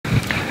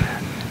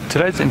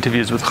Today's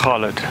interview is with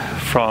Khalid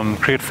from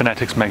Cricket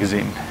Fanatics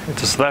Magazine.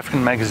 It's a South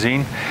African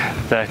magazine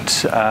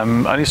that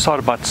only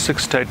started about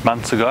 6 to 8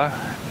 months ago,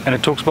 and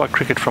it talks about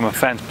cricket from a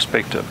fan's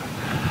perspective.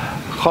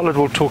 Khalid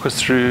will talk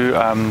us through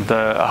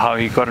how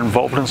he got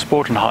involved in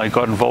sport and how he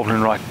got involved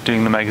in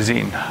doing the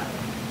magazine.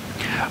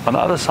 On the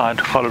other side,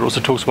 Khalid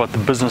also talks about the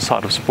business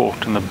side of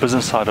sport and the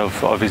business side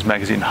of his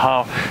magazine,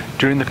 how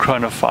during the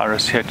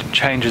coronavirus he had to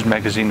change his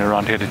magazine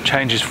around, he had to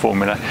change his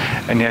formula,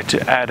 and he had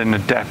to add and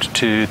adapt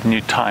to the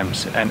new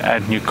times and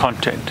add new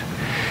content.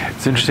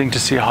 It's interesting to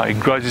see how he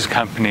grows his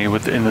company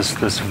within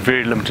this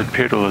very limited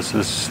period, or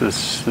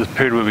this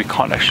period where we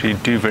can't actually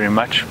do very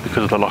much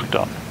because of the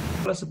lockdown.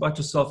 Tell us about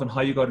yourself and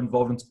how you got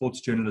involved in sports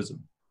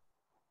journalism.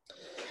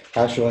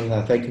 Hi Sean,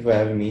 thank you for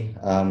having me.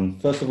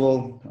 First of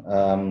all,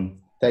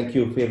 thank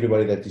you for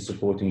everybody that is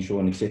supporting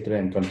Sean, etc.,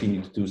 and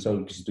continue to do so,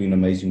 because he's doing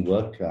amazing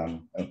work,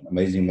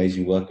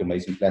 amazing work,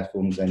 amazing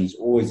platforms, and he's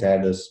always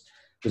had this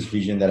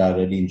vision that I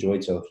really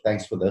enjoyed. So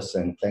thanks for this,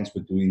 and thanks for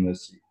doing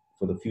this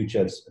for the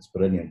future. It's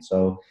brilliant.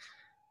 So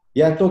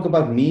yeah, talk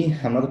about me.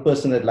 I'm not a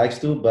person that likes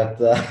to,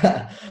 but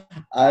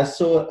I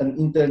saw an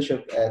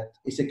internship at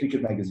SA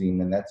Cricket Magazine,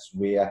 and that's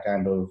where I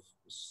kind of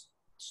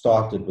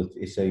started with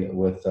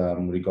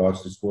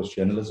regards to sports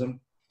journalism.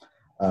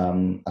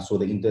 I saw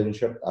the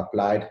internship,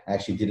 applied. I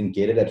actually didn't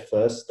get it at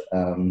first.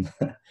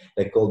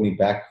 They called me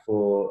back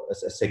for a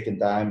second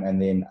time,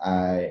 and then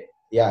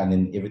and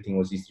then everything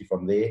was history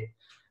from there.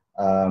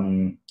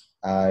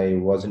 I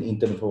was an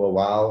intern for a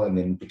while, and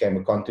then became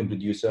a content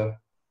producer,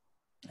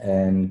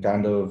 and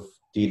kind of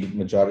did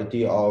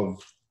majority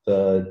of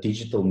the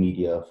digital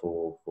media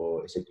for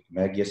SA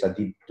Mag. Yes, I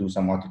did do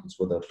some articles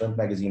for the print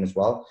magazine as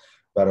well,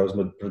 but I was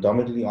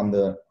predominantly on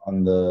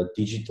the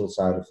digital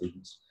side of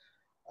things.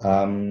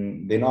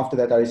 Then after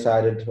that, I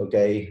decided,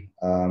 okay,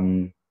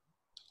 I'm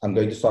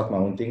going to start my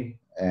own thing,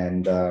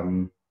 and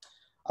I'm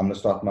going to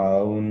start my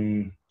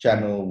own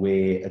channel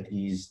where it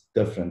is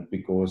different,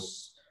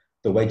 because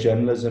the way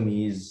journalism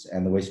is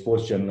and the way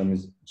sports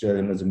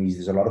journalism is,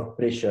 there's a lot of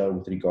pressure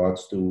with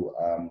regards to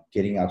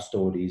getting out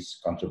stories,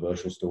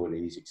 controversial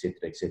stories,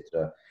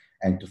 etc.,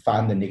 and to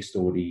find the next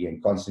story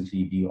and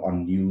constantly be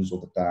on news all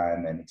the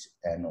time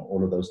and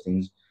all of those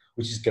things,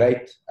 which is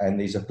great, and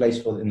there's a place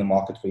in the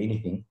market for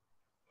anything.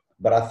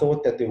 But I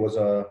thought that there was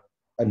a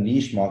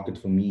niche market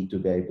for me to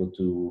be able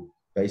to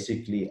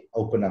basically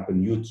open up a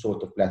new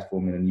sort of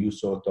platform and a new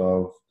sort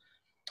of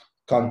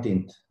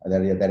content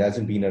that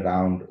hasn't been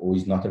around or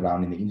is not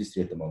around in the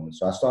industry at the moment.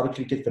 So I started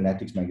Cricket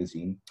Fanatics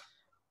Magazine,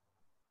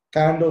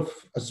 kind of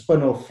a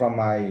spin-off from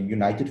my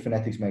United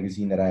Fanatics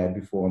magazine that I had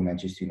before in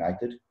Manchester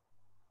United,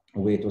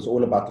 where it was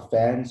all about the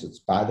fans. It's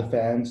by the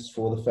fans, it's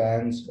for the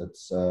fans.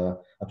 It's a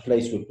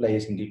place where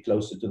players can get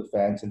closer to the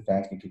fans and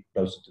fans can get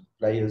closer to the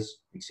players,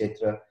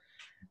 etc.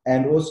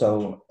 And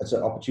also, it's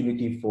an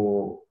opportunity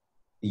for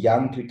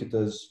young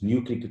cricketers,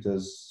 new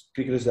cricketers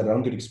that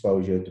don't get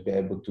exposure, to be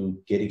able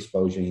to get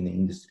exposure in the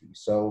industry.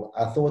 So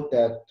I thought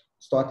that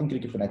starting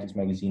Cricket Fanatics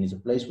Magazine is a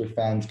place where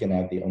fans can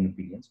have their own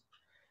opinions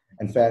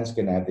and fans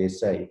can have their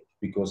say,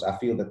 because I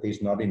feel that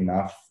there's not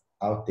enough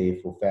out there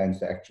for fans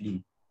to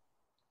actually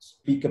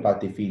speak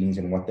about their feelings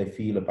and what they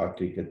feel about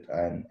cricket,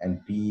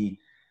 and be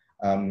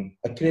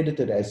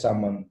accredited as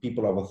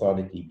people of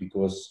authority,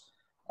 because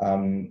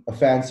a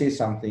fan says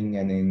something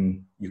and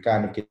then you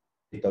kind of get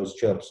those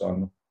chirps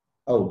on,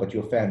 oh, but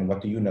you're a fan, what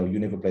do you know? You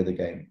never play the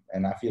game.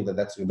 And I feel that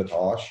that's a bit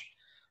harsh.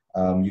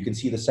 You can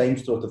see the same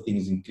sort of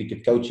things in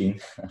cricket coaching.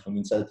 I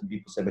mean, certain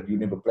people say, but you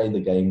never play the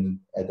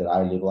game at a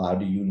high level. How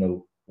do you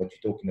know what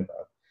you're talking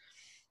about?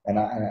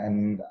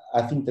 And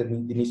I think that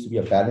there needs to be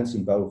a balance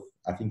in both.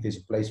 I think there's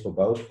a place for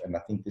both, and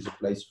I think there's a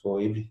place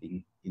for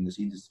everything in this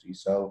industry.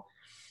 So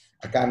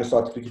I kind of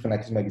started Cricket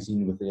Fanatics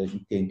Magazine with the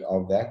intent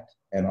of that.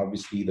 And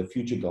obviously the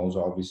future goals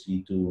are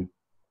obviously to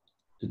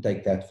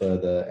take that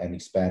further and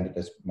expand it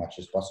as much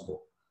as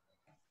possible.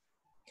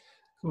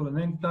 Cool. And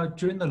then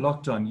during the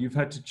lockdown, you've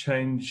had to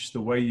change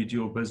the way you do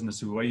your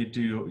business, the way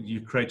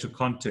you create your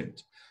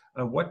content.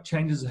 What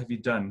changes have you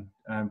done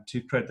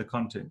to create the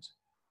content?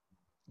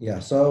 Yeah,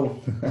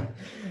 so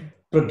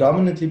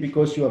predominantly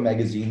because you're a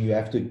magazine, you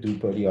have to do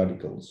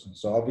periodicals.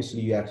 So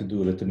obviously you have to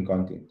do written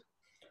content.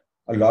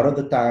 A lot of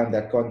the time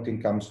that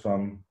content comes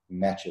from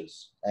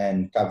matches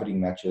and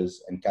covering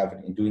matches and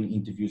doing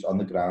interviews on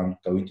the ground,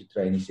 going to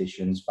training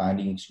sessions,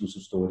 finding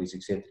exclusive stories,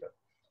 etc.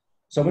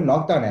 So when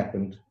lockdown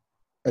happened,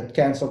 it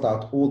cancelled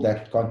out all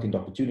that content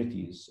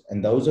opportunities.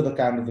 And those are the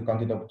kind of the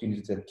content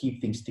opportunities that keep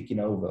things ticking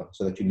over,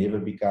 so that you never,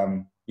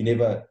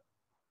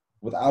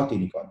 without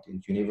any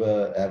content, you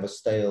never have a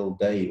stale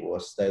day or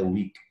a stale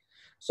week.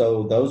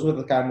 So those were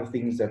the kind of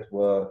things that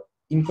were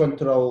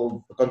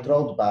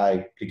controlled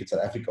by Cricket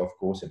South Africa, of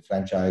course, and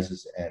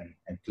franchises and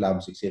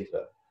clubs, etc.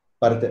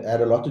 But it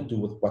had a lot to do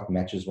with what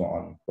matches were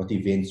on, what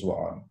events were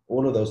on,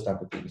 all of those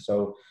type of things.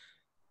 So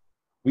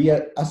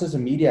us as a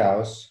media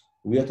house,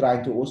 we are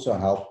trying to also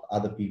help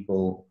other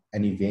people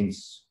and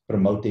events,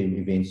 promote their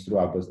events through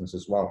our business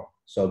as well.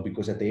 So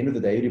because at the end of the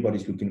day,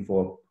 everybody's looking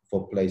for a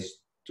place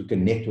to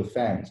connect with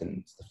fans, and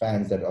it's the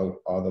fans that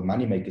are the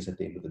money makers at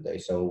the end of the day.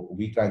 So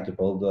we're trying to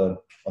build an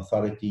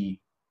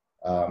authority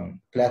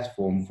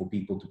platform for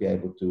people to be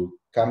able to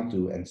come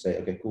to and say,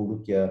 okay, cool,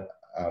 look here,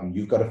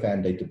 you've got a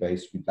fan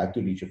database. We'd like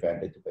to reach your fan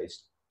database.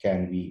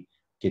 Can we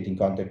get in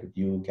contact with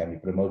you? Can we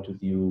promote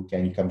with you?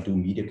 Can you come do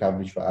media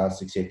coverage for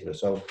us, etc.?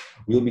 So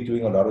we'll be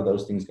doing a lot of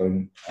those things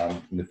going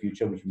in the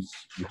future, which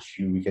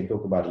we can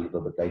talk about a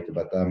little bit later.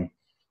 But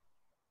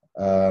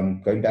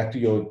going back to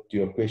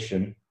your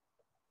question,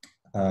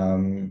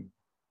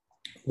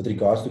 with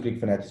regards to Cricket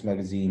Fanatics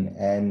Magazine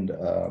and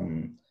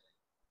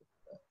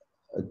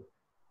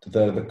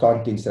the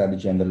content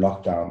strategy and the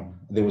lockdown,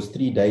 there was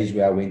 3 days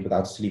where I went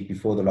without sleep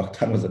before the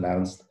lockdown was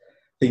announced,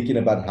 thinking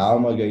about how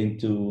am I going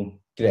to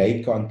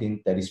create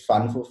content that is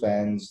fun for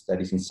fans,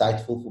 that is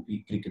insightful for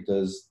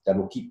cricketers, that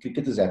will keep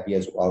cricketers happy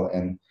as well,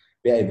 and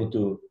be able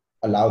to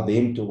allow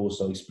them to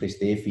also express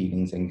their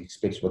feelings and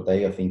express what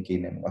they are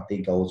thinking and what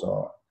their goals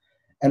are.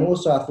 And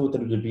also, I thought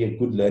that it would be a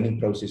good learning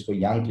process for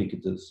young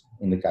cricketers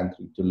in the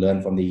country to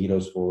learn from the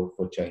heroes for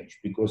change,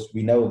 because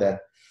we know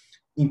that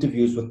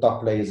interviews with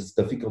top players, it's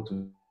difficult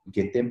to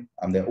get them.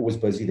 They're always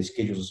busy, their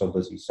schedules are so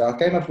busy. So I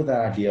came up with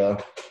an idea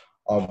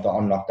of the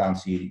On Lockdown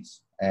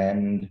series,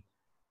 and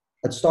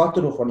it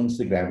started off on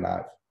Instagram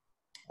Live.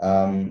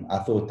 I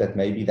thought that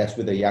maybe that's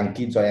where the young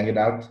kids are hanging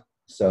out.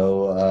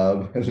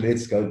 So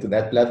let's go to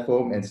that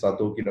platform and start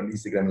talking on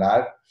Instagram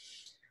Live.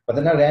 But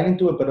then I ran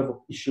into a bit of an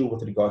issue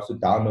with regards to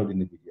downloading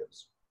the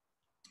videos.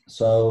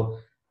 So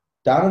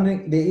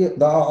downloading,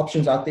 there are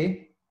options out there,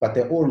 but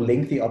they're all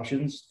lengthy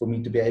options for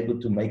me to be able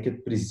to make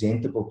it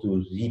presentable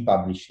to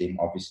republish them,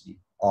 obviously,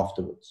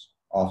 afterwards,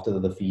 after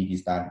the feed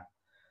is done.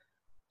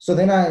 So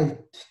then I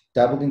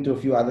dabbled into a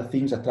few other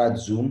things. I tried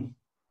Zoom.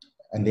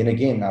 And then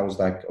again, I was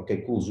like,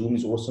 okay, cool, Zoom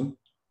is awesome,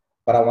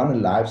 but I want to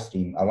live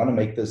stream. I want to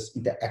make this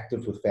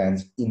interactive with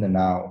fans in the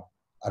now.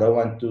 I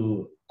want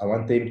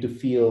them to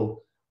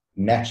feel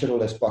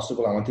natural as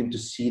possible. I want them to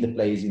see the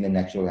players in their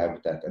natural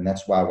habitat. And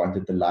that's why I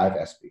wanted the live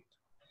aspect.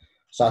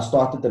 So I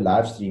started the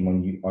live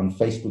stream on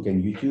Facebook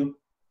and YouTube.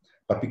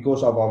 But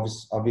because of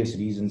obvious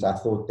reasons, I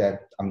thought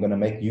that I'm going to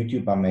make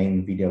YouTube my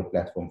main video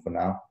platform for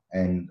now.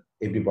 And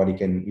everybody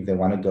can, if they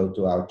want to go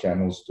to our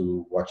channels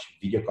to watch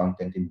video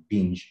content and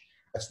binge,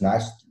 it's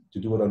nice to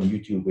do it on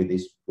YouTube where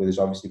there's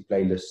obviously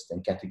playlists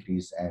and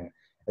categories. And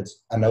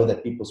I know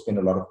that people spend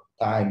a lot of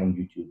time on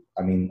YouTube.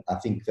 I mean, I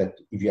think that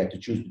if you had to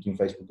choose between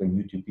Facebook and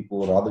YouTube, people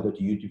would rather go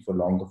to YouTube for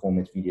longer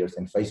format videos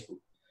than Facebook.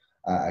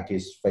 I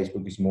guess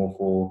Facebook is more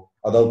for,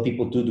 although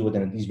people do it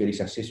and it is very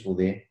successful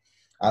there.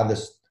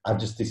 I've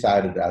just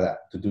decided rather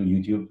to do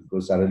YouTube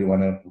because I really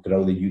want to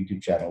grow the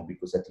YouTube channel,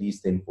 because at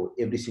least then for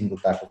every single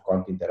type of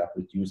content that I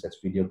produce that's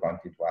video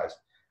content wise,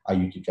 our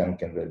YouTube channel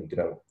can really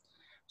grow.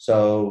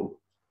 So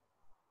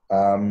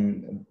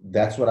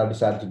that's what I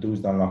decided to do,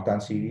 is the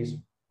Lockdown series.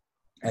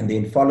 And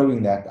then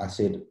following that, I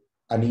said,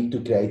 I need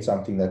to create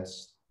something that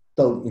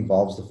still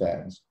involves the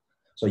fans.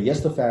 So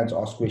yes, the fans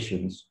ask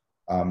questions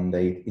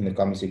they in the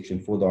comment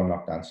section for the On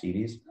Lockdown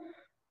series.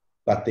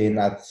 But then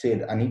I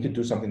said, I need to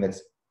do something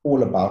that's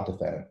all about the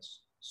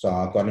fans. So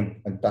I got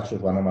in touch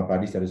with one of my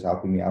buddies that is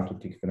helping me out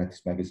with Cricket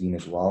Fanatics Magazine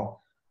as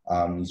well.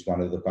 He's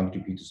one of the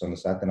contributors on the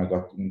site, and I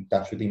got in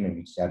touch with him and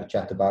we just had a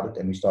chat about it,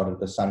 and we started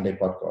the Sunday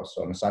podcast.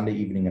 So on a Sunday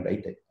evening at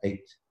 8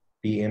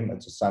 p.m.,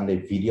 it's a Sunday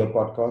video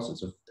podcast.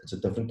 It's a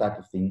different type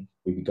of thing.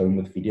 We'll be going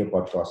with video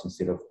podcast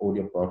instead of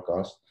audio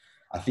podcast.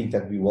 I think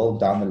that we will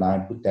down the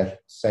line put that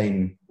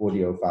same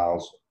audio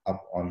files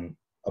up on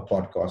a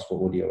podcast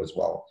for audio as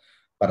well.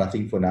 But I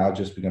think for now,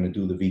 just we're going to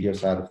do the video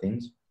side of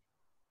things.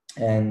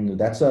 And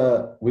that's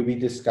where we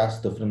discuss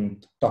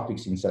different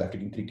topics in South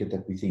African cricket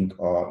that we think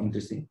are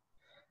interesting.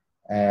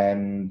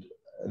 And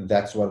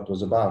that's what it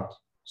was about.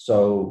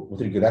 So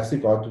with regards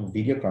to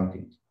video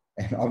content,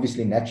 and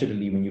obviously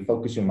naturally when you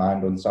focus your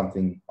mind on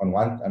something,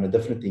 on a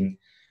different thing,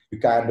 you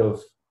kind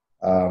of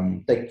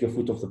take your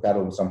foot off the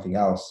pedal with something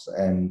else.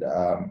 And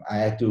I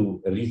had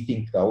to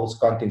rethink the whole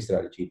content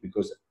strategy,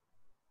 because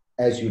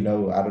as you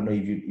know, I don't know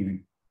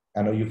if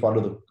I know you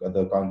follow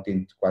the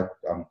content quite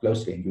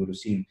closely, and you would have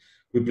seen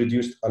we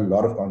produced a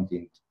lot of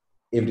content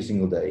every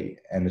single day,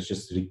 and it's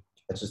just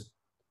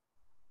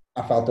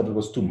I felt that it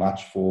was too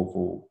much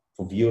for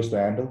viewers to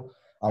handle.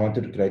 I want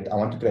to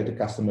create a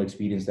customer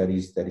experience that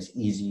is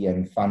easy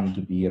and fun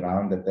to be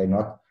around, that they're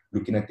not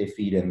looking at their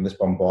feed and just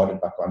bombarded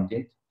by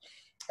content.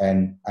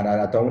 And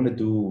I don't want to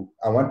do,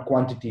 I want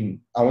quality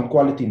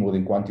more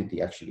than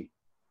quantity, actually.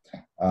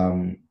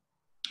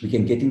 We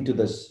can get into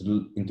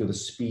the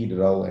speed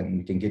roll, and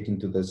we can get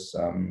into this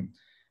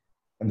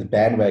and the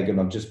bandwagon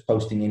of just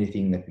posting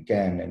anything that we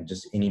can and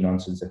just any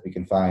nonsense that we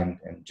can find,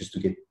 and just to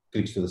get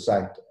clicks to the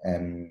site.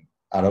 And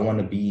I don't want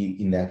to be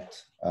in that.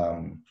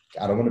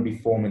 I don't want to be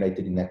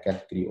formulated in that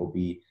category or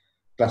be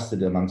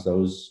clustered amongst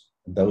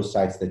those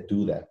sites that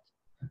do that.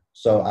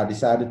 So I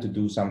decided to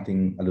do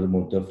something a little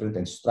more different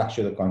and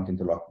structure the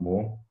content a lot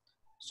more.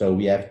 So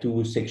we have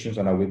 2 sections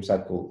on our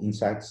website called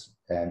Insights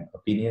and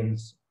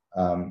Opinions,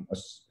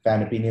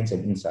 fan opinions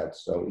and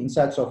insights. So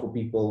insights are for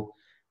people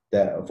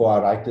for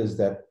our writers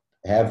that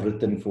have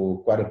written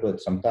for quite a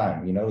bit, some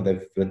time. You know,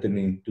 they've written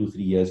in 2-3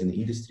 years in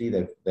the industry.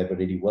 They've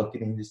already worked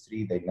in the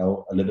industry. They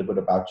know a little bit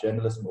about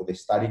journalism, or they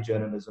studied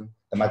journalism.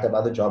 They might have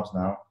other jobs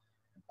now,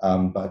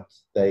 but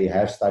they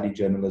have studied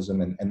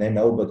journalism, and they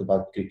know a bit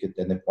about cricket,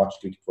 and they've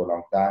watched cricket for a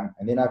long time.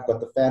 And then I've got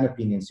the fan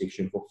opinion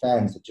section for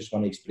fans that just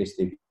want to express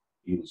their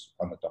views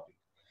on the topic.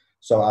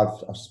 So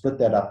I've split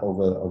that up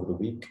over the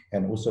week.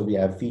 And also we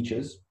have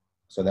features.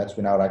 So that's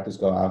when our writers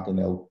go out and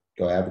they'll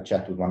go have a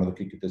chat with one of the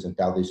cricketers and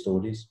tell their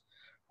stories.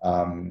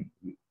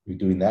 We're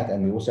doing that.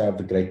 And we also have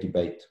the Great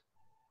Debate,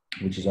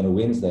 which is on a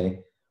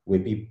Wednesday, where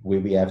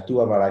we have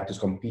two of our writers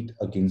compete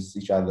against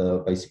each other,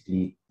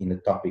 basically in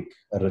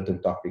a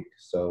written topic.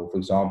 So, for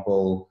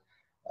example,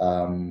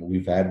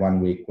 we've had one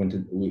where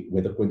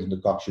whether Quinton de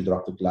Kock should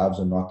drop the gloves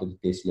or not at the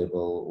test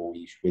level, or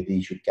whether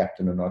he should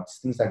captain or not,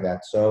 things like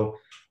that. So,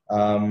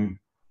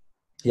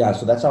 yeah,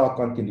 so that's how our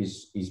content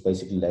is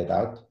basically laid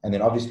out. And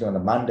then obviously on a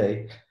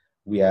Monday,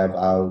 we have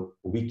our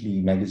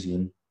weekly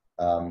magazine,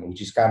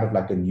 which is kind of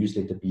like a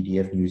newsletter,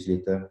 PDF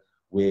newsletter,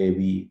 where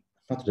we,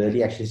 not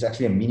really, actually, it's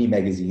actually a mini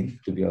magazine,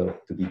 to be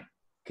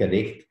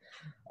correct.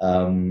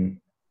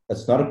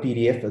 It's not a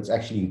PDF, it's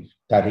actually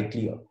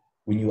directly,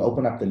 when you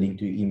open up the link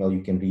to your email,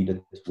 you can read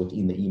it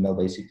within the email,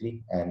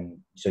 basically. And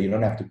so you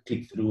don't have to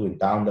click through and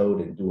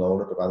download and do a whole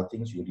lot of other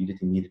things. You read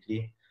it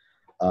immediately.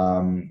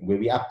 Where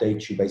we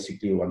update you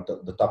basically on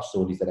the top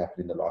stories that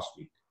happened in the last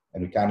week.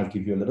 And we kind of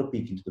give you a little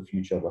peek into the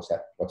future of what's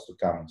to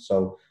come.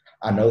 So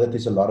I know that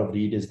there's a lot of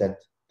readers that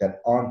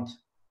aren't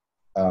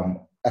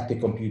at their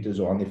computers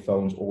or on their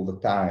phones all the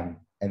time,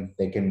 and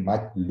they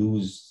might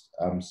lose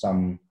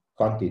some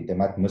content. They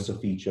might miss a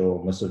feature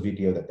or miss a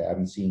video that they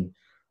haven't seen.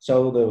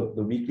 So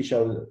the weekly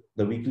show,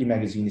 the weekly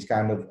magazine, is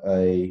kind of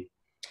a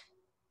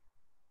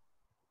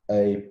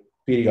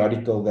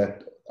periodical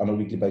that on a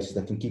weekly basis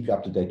that can keep you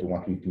up to date on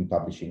what we've been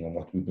publishing and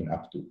what we've been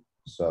up to.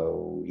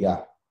 So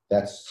yeah,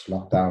 that's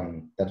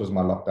lockdown. That was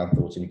my lockdown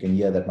thoughts, and you can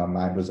hear that my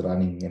mind was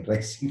running and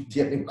racing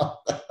during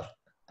lockdown.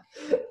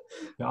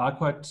 Yeah, I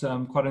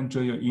quite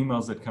enjoy your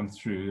emails that come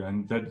through,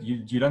 and that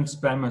you don't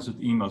spam us with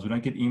emails. We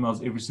don't get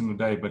emails every single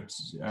day, but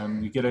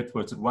you get it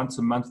once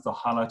a month, the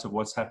highlight of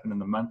what's happened in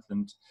the month,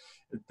 and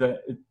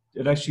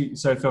it actually.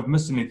 So if I've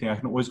missed anything, I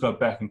can always go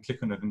back and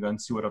click on it and go and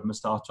see what I've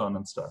missed out on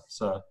and stuff.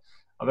 So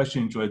I've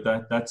actually enjoyed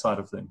that side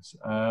of things.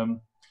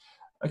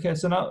 Okay,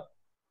 so now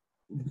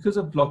because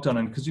of lockdown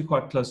and because you're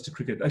quite close to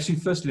cricket, actually,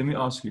 first let me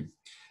ask you.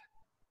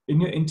 In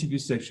your interview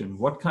section,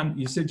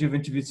 you said you've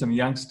interviewed some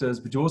youngsters,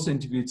 but you also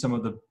interviewed some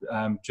of the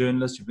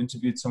journalists, you've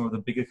interviewed some of the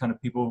bigger kind of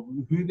people.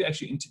 Who have you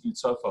actually interviewed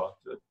so far?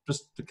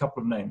 Just a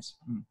couple of names.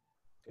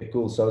 Okay,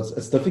 cool. So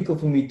it's difficult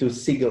for me to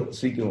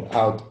single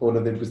out all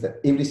of them, because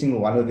every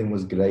single one of them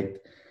was great.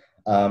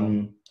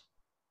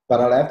 But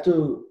I'll have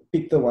to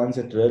pick the ones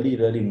that really,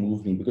 really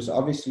moved me, because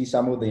obviously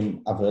some of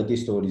them I've heard their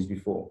stories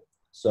before.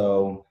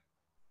 So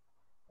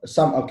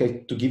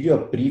to give you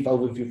a brief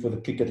overview for the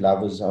cricket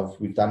lovers,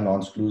 we've done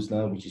Lance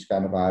Kloosner, which is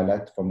kind of a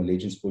highlight from a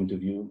legends point of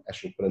view,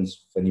 Ashwin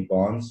Prince, Fanny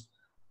Barnes.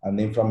 And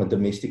then from a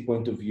domestic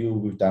point of view,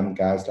 we've done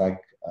guys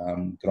like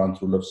Grant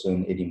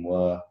Rulofsson, Eddie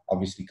Moore,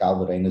 obviously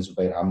Calvin Reynolds,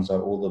 Zubair Hamza,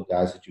 all the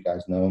guys that you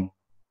guys know.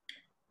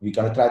 We're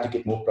going to try to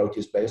get more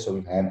Proteas players. So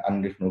we've had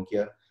Andrich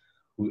Nokia,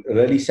 who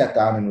really sat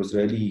down and was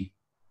really,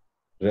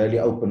 really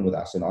open with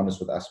us and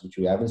honest with us, which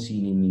we haven't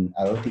seen him in.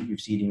 I don't think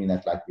we've seen him in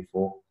that light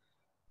before.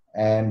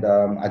 And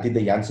I did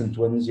the Janssen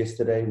twins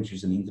yesterday, which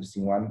was an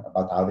interesting one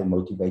about how they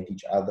motivate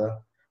each other.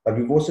 But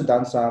we've also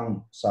done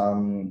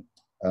some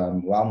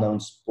well-known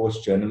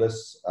sports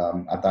journalists.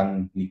 I've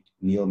done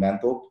Neil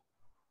Manthorpe,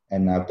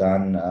 and I've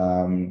done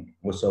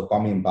also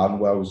Kwame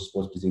Mbanwa, who's a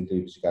sports presenter,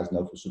 which you guys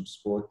know for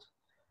SuperSport.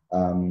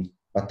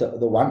 But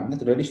the one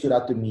that really stood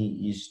out to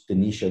me is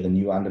Denisha, the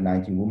new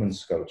under-19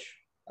 women's coach.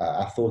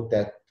 I thought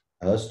that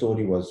her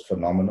story was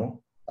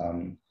phenomenal.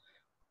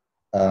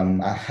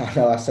 I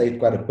know I say it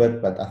quite a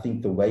bit, but I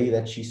think the way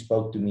that she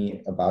spoke to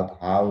me about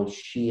how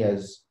she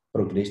has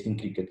progressed in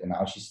cricket and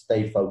how she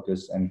stayed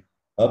focused and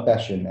her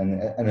passion,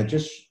 and it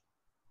just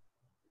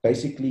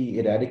basically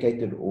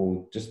eradicated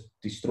or just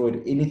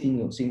destroyed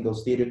anything, single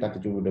stereotype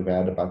that you would have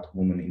had about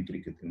women in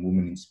cricket and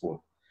women in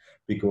sport.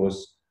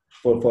 Because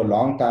for a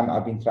long time,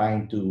 I've been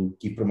trying to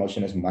give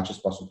promotion as much as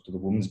possible to the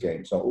women's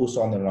game. So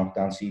also on the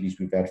lockdown series,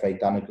 we've had Faye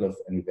Tunnicliffe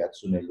and we've had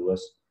Sune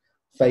Lewis.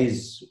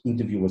 Faye's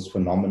interview was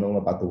phenomenal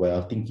about the way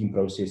her thinking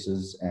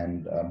processes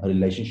and her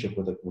relationship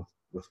with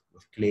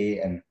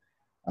Claire,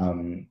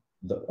 and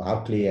how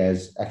Claire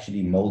has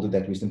actually molded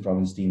that Western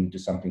Province team into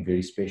something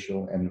very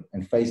special.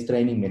 And Faye's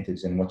training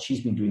methods and what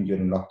she's been doing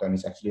during lockdown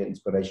is actually an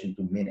inspiration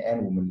to men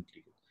and women in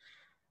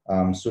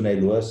cricket.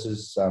 Sune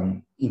Lewis's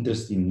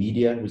interest in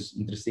media was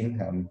interesting.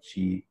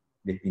 She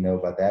let me know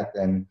about that.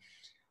 And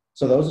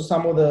so those are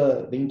some of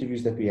the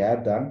interviews that we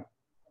have done.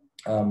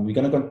 We're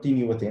going to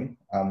continue with them.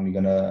 We're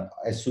going to,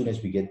 as soon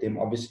as we get them,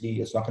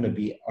 obviously it's not going to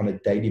be on a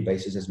daily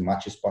basis as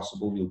much as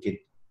possible. We'll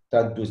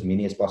try to do as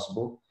many as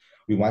possible.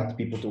 We want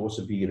people to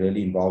also be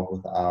really involved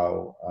with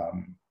our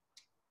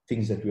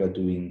things that we are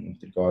doing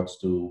with regards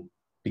to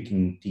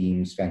picking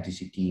teams,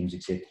 fantasy teams,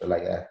 etc.,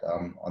 like that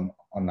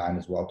online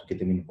as well, to get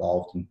them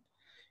involved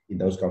in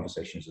those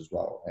conversations as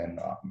well. And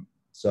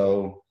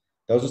so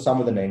those are some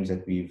of the names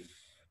that we've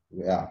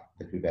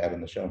had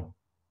on the show.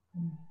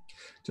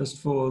 Just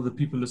for the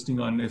people listening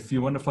on, if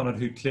you want to find out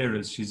who Claire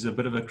is, she's a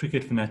bit of a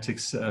Cricket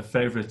Fanatics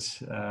favorite.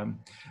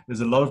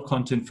 There's a lot of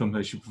content from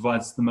her. She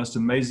provides the most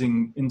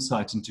amazing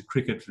insight into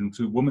cricket,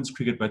 into women's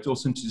cricket, but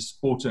also into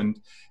sport and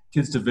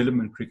kids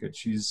development cricket.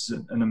 She's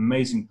an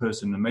amazing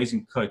person, an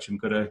amazing coach, and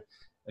got a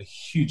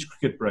huge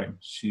cricket brain.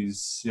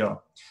 She's,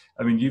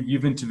 I mean,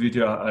 you've interviewed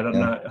her, I don't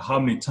know how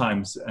many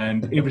times,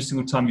 and every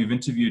single time you've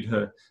interviewed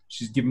her,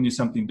 she's given you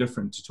something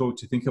different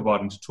to think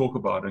about and to talk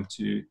about, and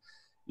to,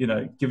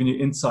 giving you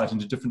insight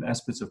into different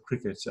aspects of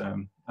cricket.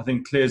 I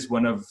think Claire's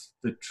one of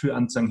the true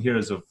unsung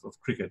heroes of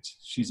cricket.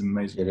 She's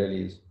amazing. She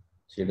really is.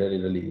 She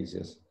really is,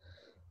 yes.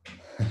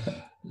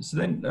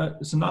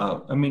 So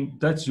now, I mean,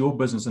 that's your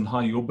business and how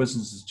your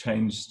business has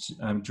changed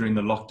during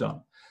the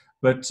lockdown.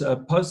 But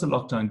post the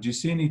lockdown, do you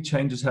see any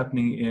changes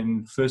happening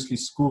in, firstly,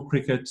 school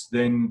cricket,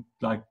 then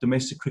like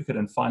domestic cricket,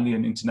 and finally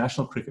in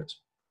international cricket?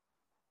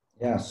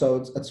 Yeah,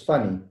 so it's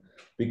funny,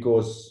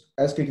 because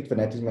as Cricket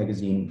Fanatics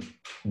Magazine,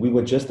 we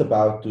were just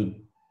about to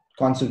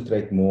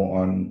concentrate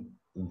more on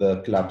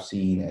the club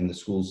scene and the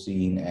school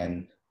scene,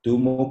 and do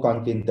more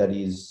content that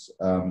is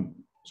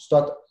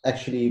start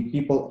actually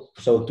people.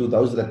 So to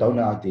those that don't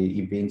know out there,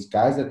 events,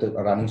 guys that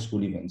are running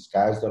school events,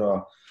 guys that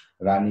are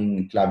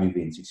running club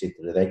events,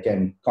 etc., they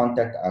can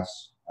contact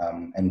us,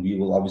 and we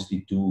will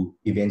obviously do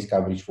events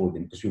coverage for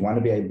them, because we want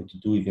to be able to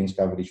do events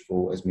coverage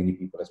for as many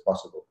people as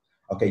possible.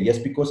 Okay, yes,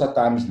 because our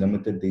time is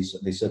limited,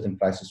 there's certain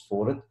prices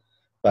for it,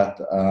 but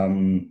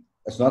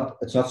it's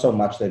not so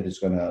much that it's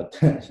gonna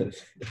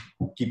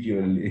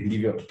leave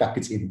your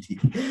pockets empty.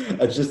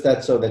 It's just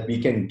that so that we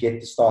can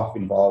get the staff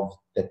involved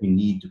that we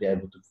need to be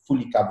able to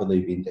fully cover the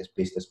event as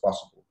best as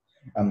possible.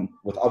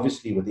 With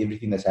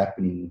everything that's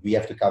happening, we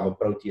have to cover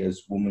Proteas,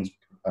 women's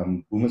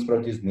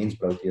Proteas, men's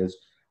Proteas,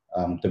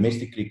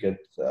 domestic cricket,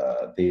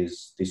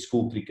 there's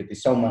school cricket.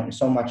 There's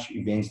so much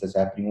events that's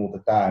happening all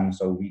the time.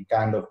 So we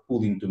kind of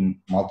pull into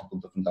multiple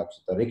different types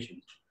of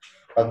directions.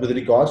 But with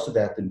regards to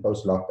that, in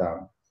post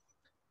lockdown,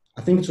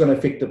 I think it's going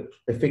to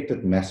affect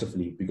it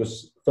massively,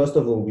 because first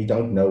of all, we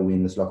don't know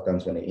when this lockdown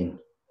is going to end.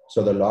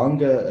 So the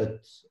longer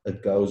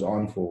it goes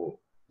on for,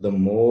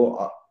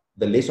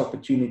 the less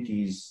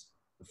opportunities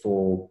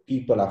for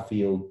people, I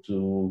feel,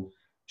 to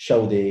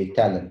show their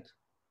talent.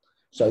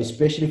 So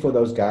especially for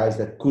those guys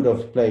that could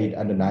have played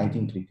under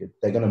 19 cricket,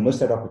 they're going to miss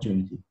that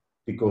opportunity,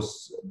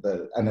 because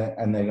and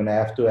they're going to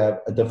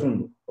have a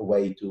different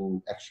way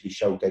to actually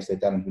showcase their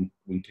talent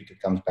when cricket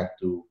comes back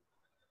to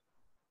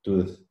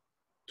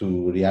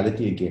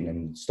reality again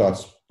and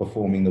starts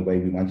performing the way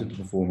we wanted to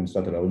perform and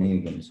start rolling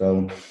again.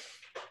 So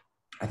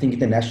I think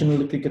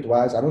international cricket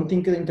wise, I don't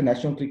think the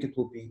international cricket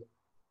will be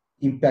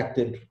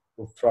impacted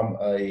from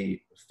a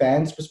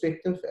fan's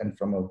perspective and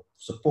from a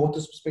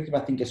supporter's perspective. I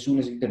think as soon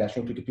as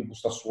international cricket people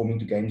start swarming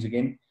to games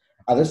again,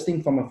 I just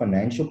think from a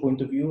financial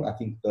point of view, I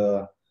think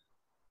the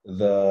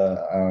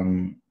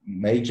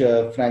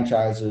major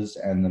franchises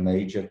and the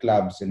major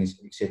clubs and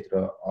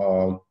etc.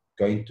 are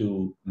going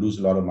to lose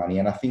a lot of money.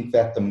 And I think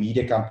that the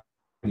media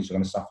companies are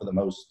going to suffer the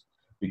most,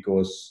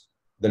 because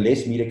the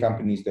less media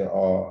companies there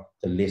are,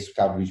 the less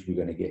coverage we're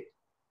going to get.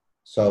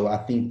 So I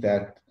think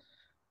that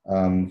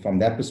from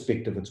that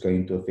perspective, it's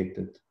going to affect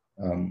it.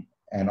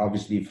 And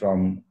obviously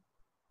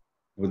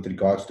with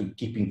regards to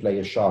keeping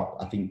players sharp,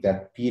 I think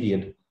that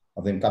period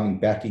of them coming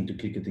back into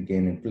cricket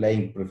again and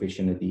playing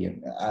professionally,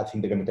 and I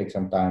think they're going to take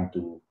some time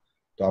to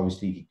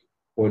obviously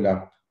oil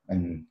up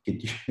and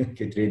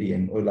get ready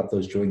and oil up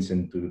those joints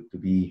and to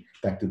be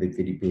back to their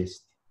very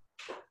best.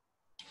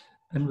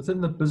 And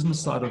within the business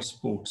side of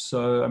sport,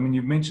 so I mean,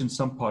 you've mentioned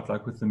some part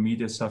like with the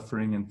media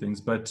suffering and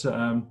things, but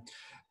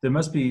there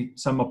must be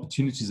some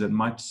opportunities that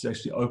might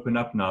actually open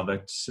up now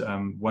that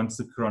once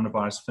the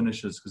coronavirus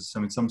finishes, because I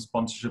mean, some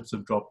sponsorships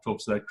have dropped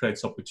off, so that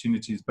creates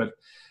opportunities. But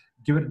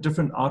give it a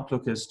different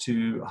outlook as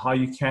to how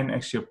you can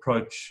actually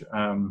approach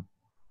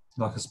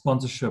like a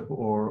sponsorship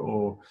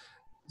or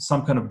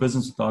some kind of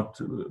business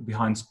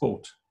behind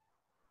sport.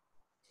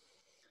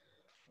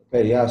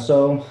 Okay, yeah.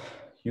 So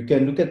you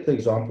can look at the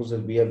examples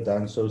that we have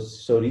done. So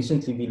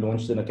recently we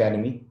launched an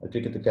academy, a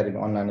cricket academy,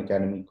 online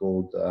academy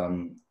called.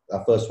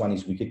 Our first one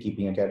is Wicket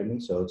Keeping Academy.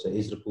 So it's a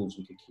Ezra Pools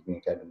Wicket Keeping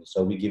Academy.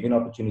 So we give an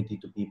opportunity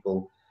to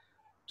people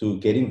to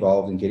get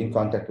involved and get in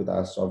contact with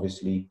us,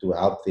 obviously, to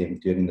help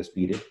them during this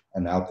period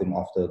and help them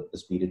after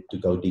this period to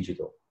go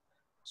digital.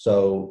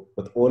 So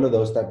with all of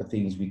those type of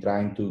things, we're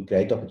trying to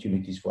create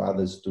opportunities for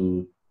others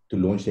to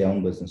launch their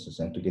own businesses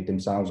and to get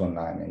themselves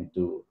online and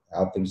to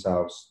help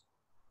themselves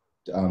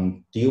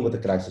deal with a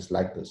crisis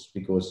like this,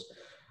 because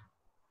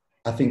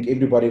I think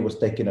everybody was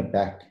taken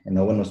aback and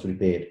no one was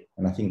prepared.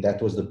 And I think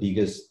that was the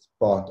biggest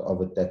part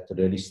of it that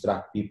really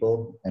struck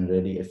people and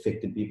really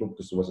affected people,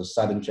 because it was a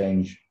sudden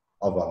change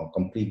of a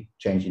complete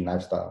change in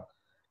lifestyle,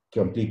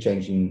 complete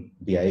change in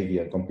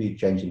behavior, complete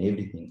change in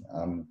everything.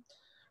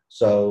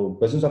 So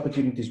business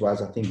opportunities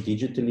wise, I think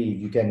digitally, if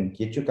you can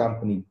get your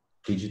company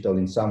digital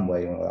in some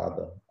way or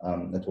other,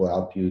 that will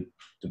help you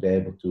to be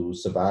able to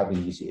survive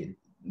in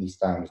these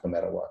times, no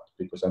matter what.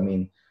 Because I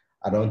mean,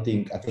 I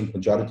think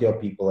majority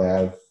of people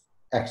have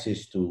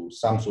access to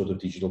some sort of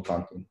digital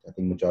content. I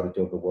think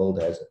majority of the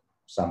world has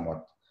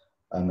somewhat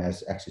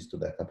has access to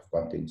that type of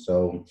content.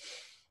 So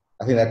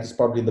I think that is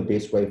probably the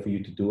best way for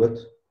you to do it.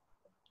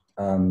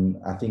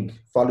 I think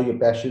follow your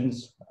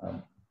passions.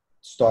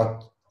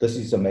 Start. This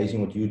is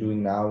amazing what you're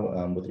doing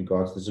now with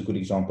regards. This is a good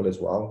example as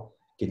well.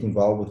 Get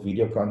involved with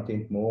video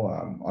content more,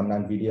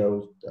 online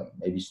videos.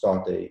 Maybe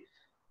start a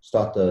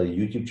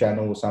YouTube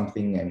channel or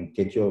something, and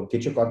get your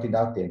content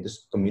out there and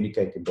just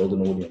communicate and build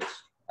an audience.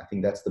 I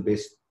think that's the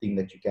best thing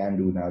that you can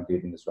do now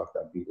during this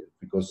lockdown period,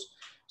 because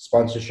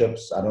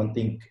sponsorships, I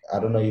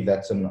don't know if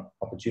that's an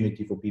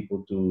opportunity for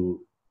people to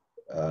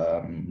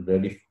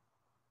really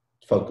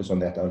focus on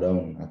that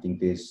alone. I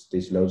think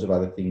there's loads of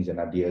other things and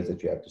ideas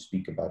that you have to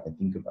speak about and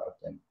think about.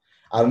 And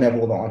I don't have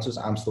all the answers.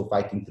 I'm still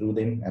fighting through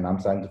them, and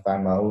I'm trying to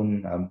find my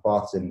own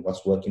paths and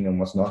what's working and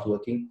what's not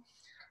working.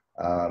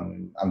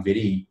 I'm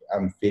very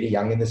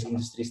young in this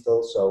industry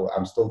still, so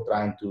I'm still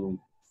trying to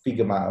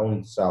figure my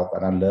own self,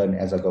 and I learn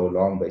as I go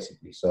along,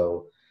 basically.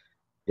 So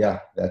yeah,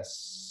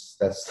 that's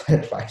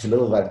advice, a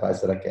little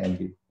advice that I can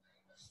give.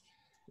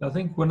 I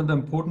think one of the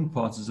important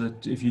parts is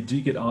that if you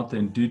do get out there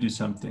and do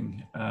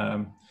something,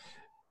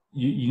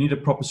 you need a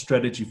proper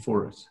strategy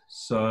for it.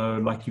 So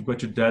like you've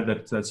got your dad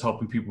that's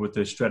helping people with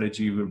their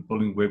strategy,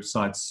 building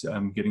websites,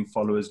 getting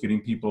followers,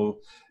 getting people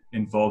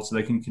involved so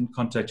they can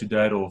contact your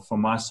dad, or from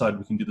my side,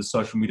 we can do the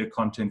social media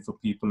content for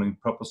people and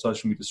proper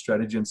social media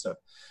strategy and stuff.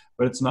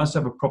 But it's nice to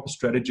have a proper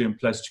strategy in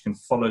place that you can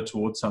follow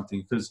towards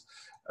something, because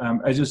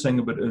as you were saying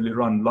a bit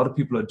earlier on, a lot of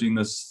people are doing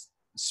this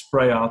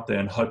spray out there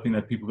and hoping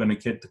that people are going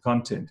to get the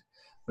content.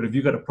 But if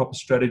you've got a proper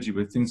strategy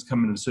where things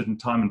come in at a certain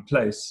time and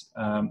place,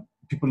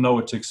 people know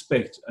what to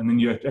expect, and then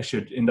you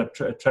actually end up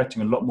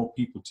attracting a lot more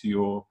people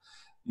to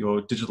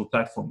your digital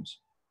platforms.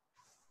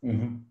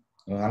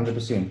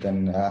 100%,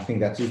 and I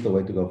think that is the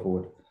way to go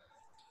forward.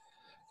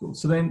 Cool.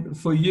 So then,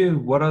 for you,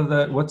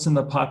 what's in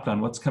the pipeline?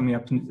 What's coming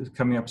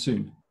up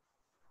soon?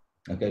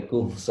 Okay,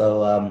 cool.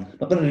 So I'm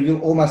not going to reveal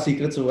all my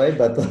secrets away,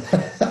 but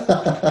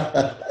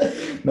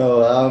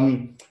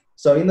no.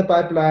 So in the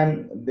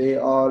pipeline,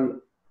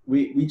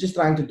 we're just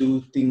trying to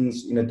do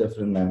things in a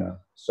different manner.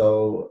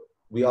 So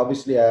we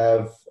obviously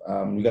have,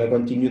 we're going to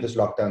continue this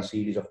lockdown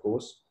series, of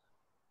course.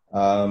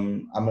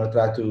 I'm going to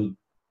try to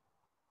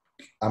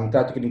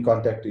get in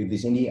contact if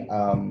there's any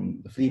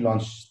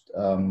freelance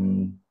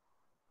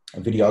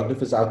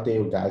videographers out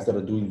there, or guys that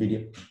are doing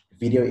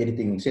video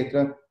editing,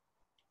 etc.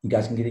 You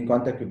guys can get in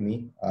contact with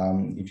me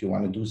if you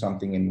want to do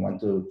something and you want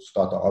to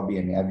start a hobby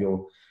and have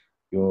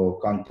your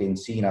content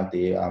seen out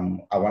there.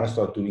 I want to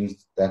start doing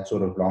that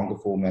sort of longer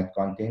format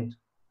content,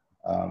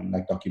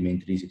 like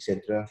documentaries,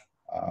 etc.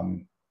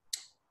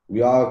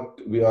 We are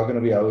going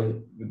to be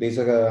there's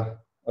a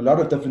lot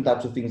of different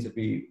types of things that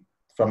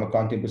from a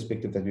content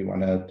perspective, that we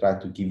want to try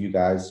to give you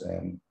guys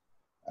and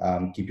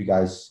keep you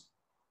guys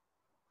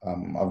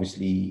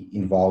obviously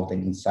involved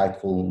and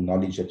insightful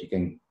knowledge that you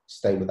can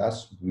stay with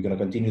us. We're going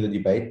to continue the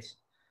debate.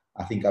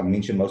 I think I've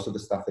mentioned most of the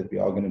stuff that we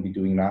are going to be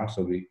doing now.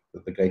 So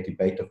the great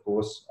debate, of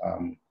course.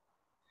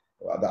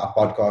 Our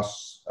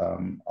podcasts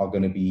are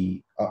going to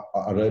be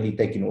are really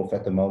taking off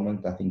at the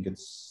moment. I think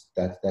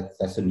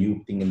that's a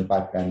new thing in the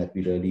pipeline that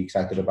we're really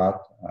excited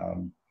about.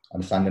 On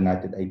a Sunday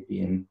night at 8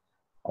 p.m.,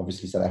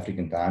 obviously South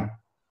African time.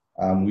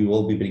 We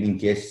will be bringing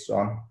guests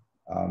on,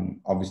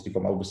 obviously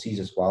from overseas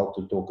as well,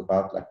 to talk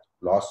about, like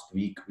last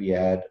week we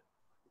had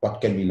what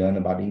can we learn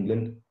about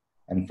England,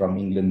 and from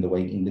England, the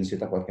way England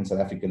set up, what can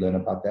South Africa learn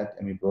about that?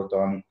 And we brought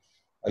on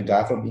a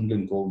guy from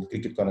England called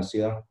Cricket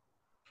Connoisseur,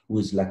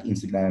 who's like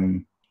who's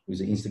an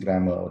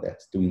Instagrammer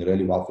that's doing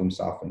really well for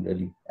himself and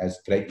really has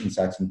great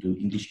insights into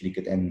English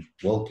cricket and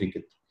world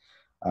cricket.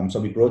 So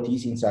we brought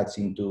his insights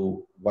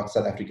into what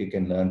South Africa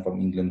can learn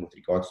from England with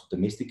regards to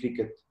domestic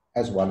cricket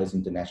as well as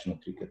international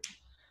cricket.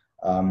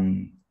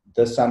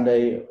 This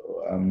Sunday,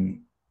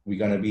 we're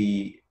going to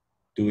be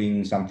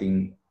doing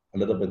something a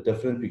little bit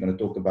different. We're going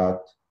to talk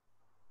about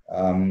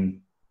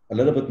a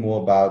little bit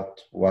more about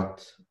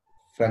what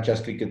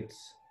franchise cricket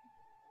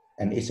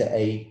and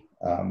SAA,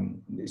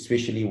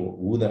 especially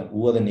who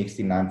are the next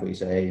in line for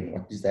SAA, and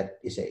what is that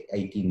SAA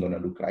team going to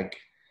look like.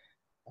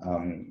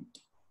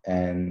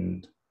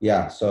 And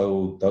yeah,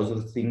 so those are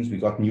the things. We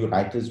got new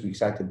writers. We're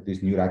excited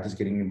there's new writers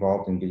getting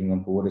involved and getting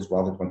on board as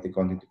well that want their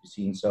content to be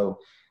seen. So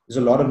there's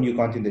a lot of new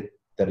content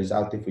that is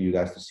out there for you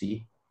guys to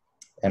see.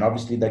 And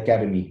obviously the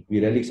Academy,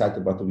 we're really excited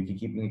about the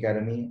Wicketkeeping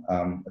Academy.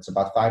 It's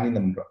about finding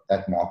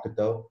that market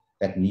though,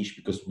 that niche,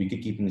 because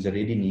wicketkeeping is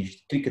already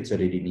niched. Cricket's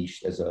already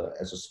niched as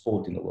a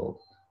sport in the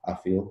world, I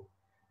feel.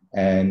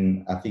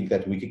 And I think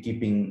that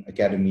Wicketkeeping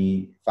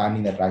Academy,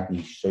 finding that right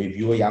niche. So if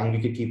you're a young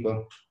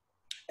wicketkeeper,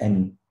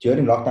 and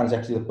during lockdown is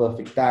actually the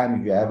perfect time,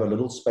 if you have a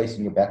little space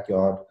in your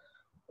backyard,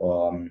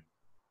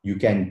 you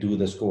can do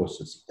this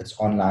course. It's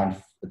online,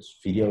 it's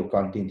video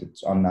content,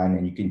 it's online,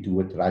 and you can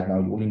do it right now.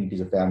 All you need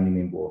is a family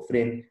member or a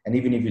friend. And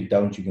even if you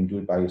don't, you can do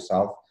it by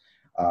yourself.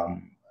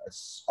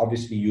 It's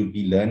obviously you'll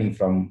be learning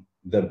from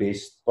the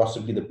best,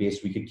 possibly the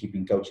best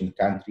wicket-keeping coach in the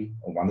country,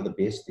 or one of the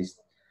best is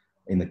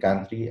in the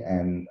country.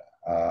 And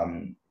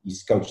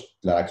he's coached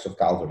the likes of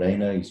Kyle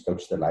Verreynne, he's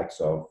coached the likes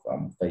of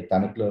Faye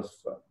Tunnicliffe.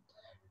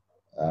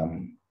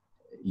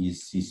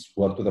 He's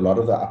worked with a lot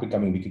of the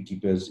up-and-coming wicket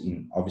keepers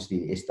in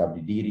obviously the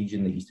SWD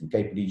region, the Eastern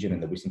Cape region,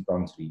 and the Western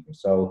Province region.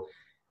 So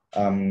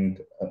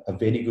a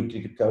very good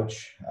cricket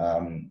coach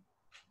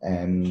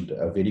and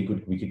a very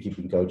good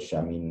wicket-keeping coach.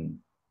 I mean,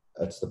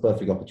 it's the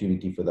perfect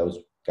opportunity for those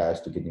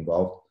guys to get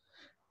involved.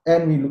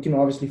 And we're looking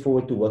obviously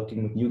forward to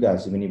working with you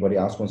guys. If anybody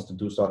else wants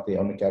to start their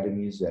own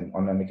academies and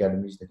online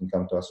academies, they can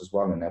come to us as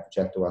well and have a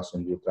chat to us,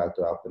 and we'll try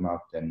to help them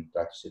out and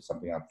try to set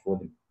something up for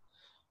them.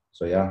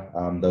 So yeah,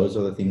 those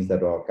are the things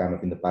that are kind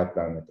of in the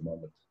pipeline at the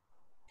moment.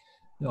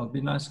 Yeah, it'd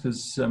be nice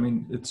because, I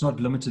mean, it's not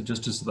limited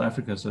just to South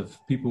Africa. So if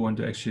people want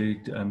to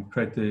actually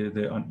create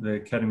their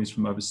academies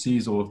from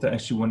overseas, or if they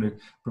actually want to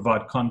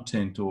provide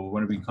content or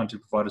want to be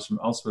content providers from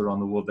elsewhere around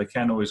the world, they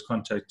can always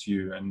contact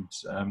you. And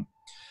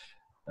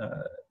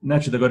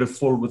naturally, they've got to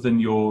fall within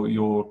your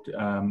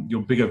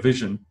bigger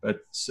vision,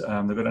 but they've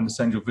got to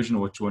understand your vision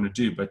of what you want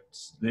to do. But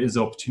there is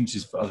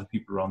opportunities for other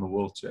people around the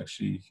world to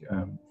actually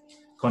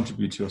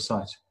contribute to your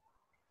site.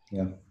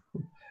 Yeah.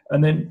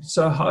 And then,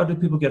 so how do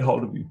people get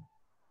hold of you?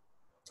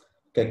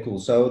 Okay, cool.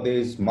 So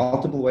there's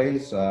multiple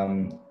ways.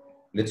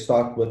 Let's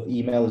start with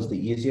email is the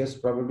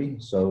easiest probably.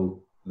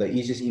 So the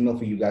easiest email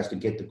for you guys to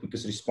get the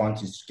quickest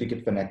response is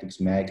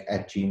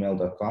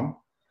cricketfanaticsmag@gmail.com.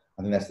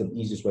 I think that's the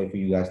easiest way for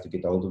you guys to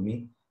get hold of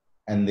me.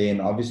 And then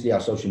obviously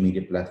our social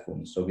media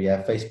platforms. So we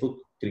have Facebook,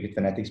 Cricket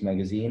Fanatics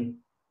Magazine,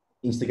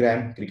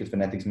 Instagram, Cricket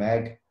Fanatics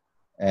Mag,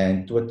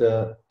 and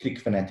Twitter,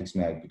 Cricket Fanatics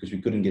Mag, because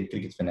we couldn't get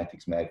Cricket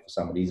Fanatics Mag for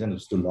some reason. It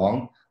was too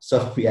long.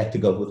 So we had to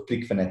go with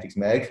Cricket Fanatics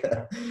Mag.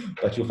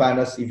 But you'll find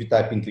us, if you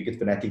type in Cricket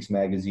Fanatics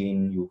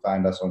Magazine, you'll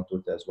find us on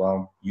Twitter as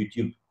well.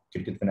 YouTube,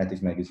 Cricket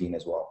Fanatics Magazine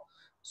as well.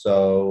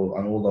 So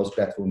on all those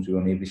platforms,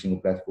 we're on every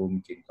single platform.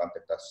 You can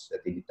contact us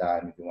at any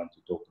time if you want to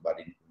talk about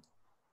anything